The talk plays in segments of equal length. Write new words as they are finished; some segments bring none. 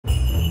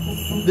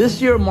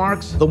This year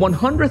marks the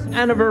 100th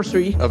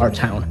anniversary of our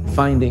town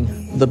finding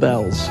the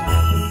bells.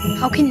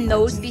 How can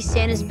those be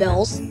Santa's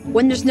bells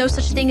when there's no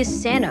such thing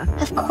as Santa?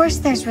 Of course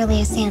there's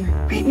really a Santa,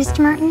 right, Mr.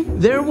 Martin?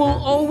 There will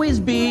always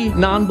be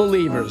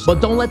non-believers,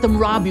 but don't let them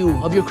rob you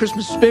of your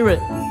Christmas spirit.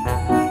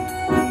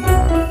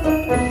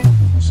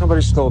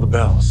 Somebody stole the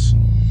bells.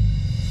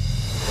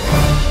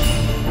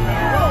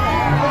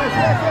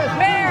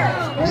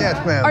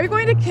 Yes, ma'am. Are you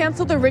going to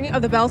cancel the ringing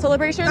of the bell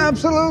celebration?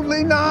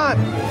 Absolutely not.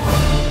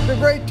 The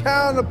great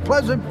town of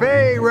Pleasant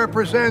Bay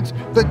represents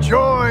the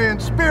joy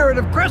and spirit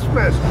of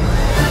Christmas.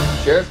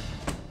 Sheriff,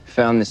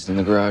 found this in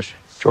the garage.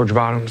 George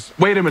Bottoms.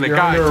 Wait a minute, You're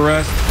guys. under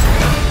arrest.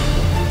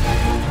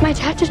 My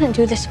dad didn't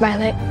do this,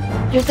 Violet.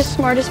 You're the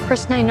smartest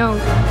person I know.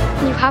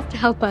 You have to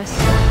help us.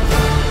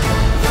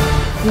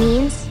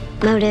 Means,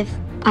 motive,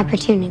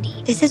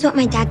 opportunity. This is what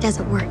my dad does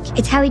at work.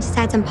 It's how he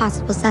decides on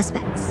possible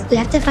suspects. We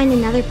have to find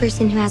another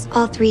person who has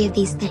all three of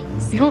these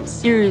things. You don't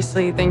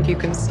seriously think you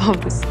can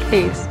solve this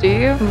case, do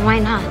you? Why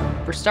not?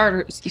 For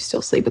starters, you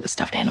still sleep with a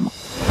stuffed animal.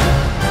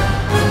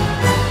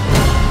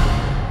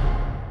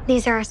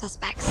 These are our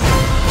suspects.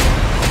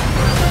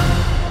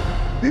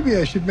 Maybe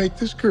I should make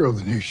this girl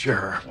the new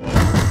sheriff.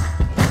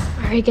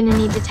 Are you gonna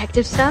need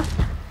detective stuff?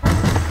 I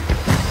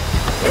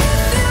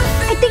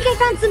think I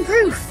found some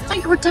proof. I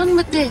think we're done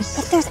with this.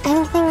 If there's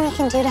anything we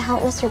can do to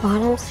help Mr.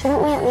 Bottoms,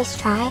 shouldn't we at least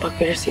try?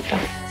 Buckle your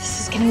seatbelt.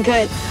 This is getting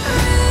good.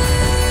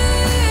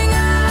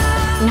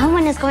 No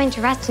one is going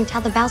to rest until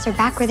the bells are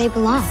back where they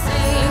belong.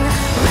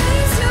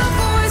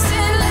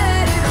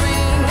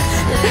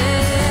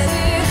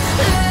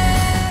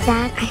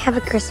 Dad, I have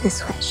a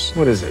Christmas wish.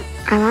 What is it?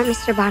 I want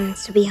Mr.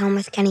 Bottoms to be home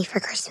with Kenny for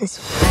Christmas.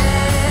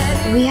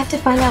 We have to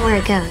find out where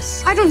it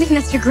goes. I don't think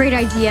that's a great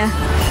idea.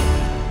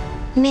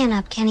 Man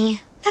up,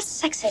 Kenny. That's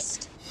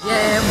sexist.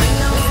 Yeah, we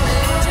know